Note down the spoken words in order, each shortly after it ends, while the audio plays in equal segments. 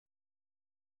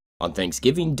On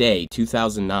Thanksgiving Day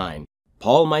 2009,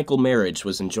 Paul Michael Marriage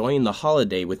was enjoying the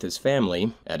holiday with his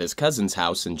family at his cousin's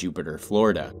house in Jupiter,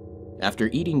 Florida. After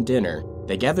eating dinner,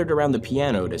 they gathered around the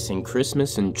piano to sing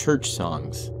Christmas and church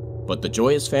songs. But the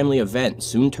joyous family event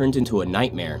soon turned into a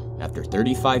nightmare after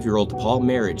 35-year-old Paul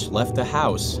Marriage left the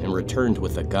house and returned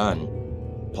with a gun.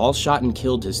 Paul shot and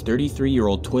killed his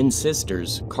 33-year-old twin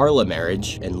sisters, Carla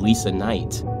Marriage and Lisa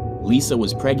Knight. Lisa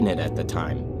was pregnant at the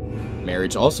time.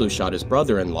 Marriage also shot his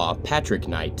brother-in-law, Patrick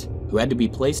Knight, who had to be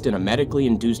placed in a medically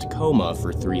induced coma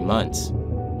for 3 months.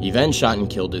 He then shot and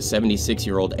killed his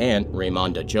 76-year-old aunt,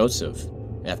 Raymonda Joseph.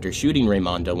 After shooting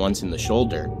Raymonda once in the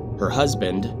shoulder, her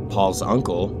husband, Paul's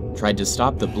uncle, tried to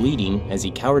stop the bleeding as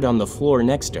he cowered on the floor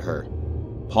next to her.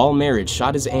 Paul Marriage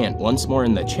shot his aunt once more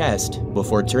in the chest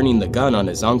before turning the gun on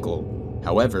his uncle.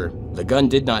 However, the gun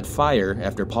did not fire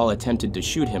after Paul attempted to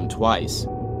shoot him twice.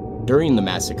 During the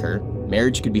massacre,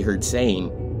 Marriage could be heard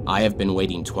saying, "I have been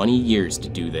waiting 20 years to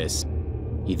do this."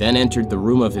 He then entered the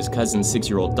room of his cousin's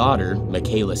 6-year-old daughter,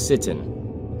 Michaela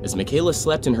Sitton. As Michaela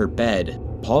slept in her bed,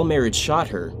 Paul Marriage shot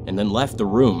her and then left the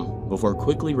room before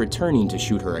quickly returning to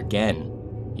shoot her again.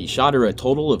 He shot her a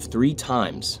total of 3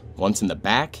 times, once in the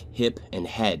back, hip, and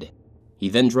head. He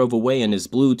then drove away in his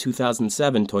blue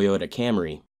 2007 Toyota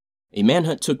Camry. A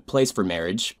manhunt took place for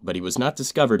Marriage, but he was not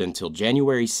discovered until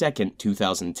January 2,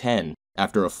 2010,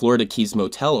 after a Florida Keys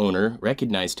motel owner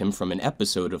recognized him from an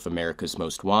episode of America's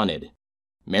Most Wanted.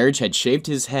 Marriage had shaved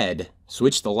his head,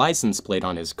 switched the license plate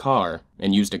on his car,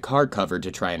 and used a car cover to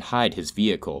try and hide his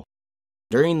vehicle.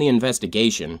 During the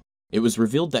investigation, it was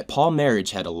revealed that Paul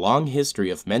Marriage had a long history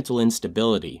of mental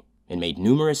instability and made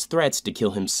numerous threats to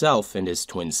kill himself and his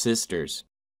twin sisters.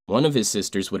 One of his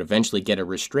sisters would eventually get a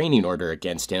restraining order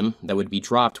against him that would be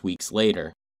dropped weeks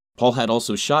later. Paul had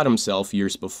also shot himself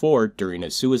years before during a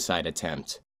suicide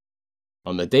attempt.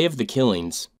 On the day of the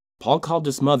killings, Paul called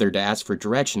his mother to ask for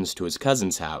directions to his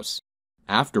cousin's house.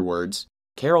 Afterwards,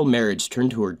 Carol Marriage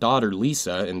turned to her daughter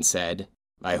Lisa and said,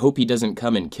 "I hope he doesn't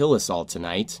come and kill us all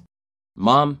tonight."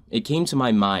 "Mom, it came to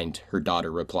my mind," her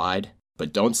daughter replied,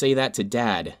 "but don't say that to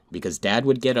Dad, because Dad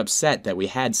would get upset that we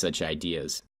had such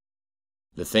ideas."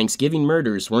 The Thanksgiving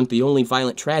murders weren't the only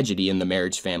violent tragedy in the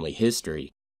Marriage family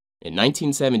history. In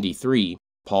 1973,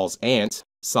 Paul's aunt,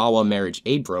 Sawa Marriage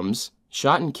Abrams,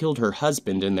 shot and killed her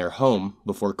husband in their home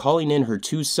before calling in her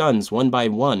 2 sons one by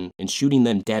one and shooting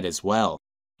them dead as well.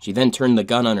 She then turned the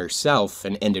gun on herself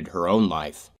and ended her own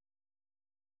life.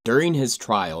 During his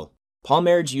trial, Paul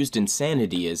Marriage used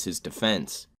insanity as his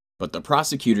defense, but the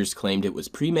prosecutors claimed it was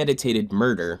premeditated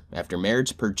murder after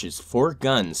Marriage purchased 4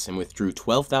 guns and withdrew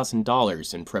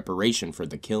 $12,000 in preparation for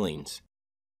the killings.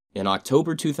 In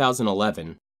October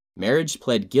 2011, Marriage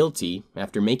pled guilty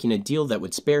after making a deal that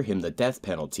would spare him the death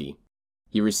penalty.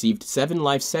 He received 7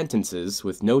 life sentences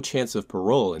with no chance of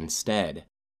parole instead.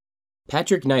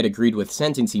 Patrick Knight agreed with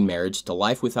sentencing Marriage to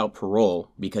life without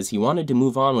parole because he wanted to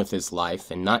move on with his life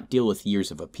and not deal with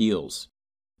years of appeals.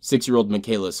 6-year-old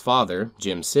Michaela's father,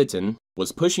 Jim Sitton,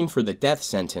 was pushing for the death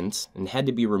sentence and had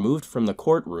to be removed from the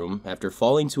courtroom after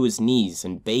falling to his knees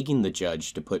and begging the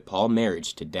judge to put Paul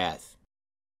Marriage to death.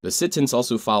 The Sittons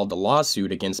also filed a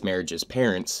lawsuit against Marriage's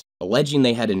parents, alleging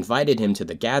they had invited him to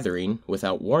the gathering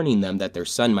without warning them that their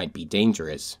son might be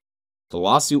dangerous. The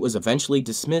lawsuit was eventually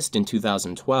dismissed in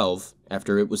 2012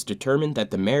 after it was determined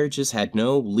that the Marriages had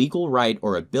no legal right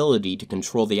or ability to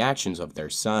control the actions of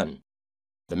their son.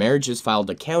 The Marriages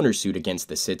filed a countersuit against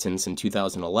the Sittons in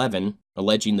 2011,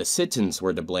 alleging the Sittons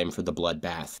were to blame for the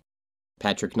bloodbath.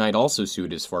 Patrick Knight also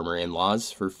sued his former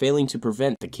in-laws for failing to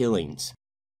prevent the killings.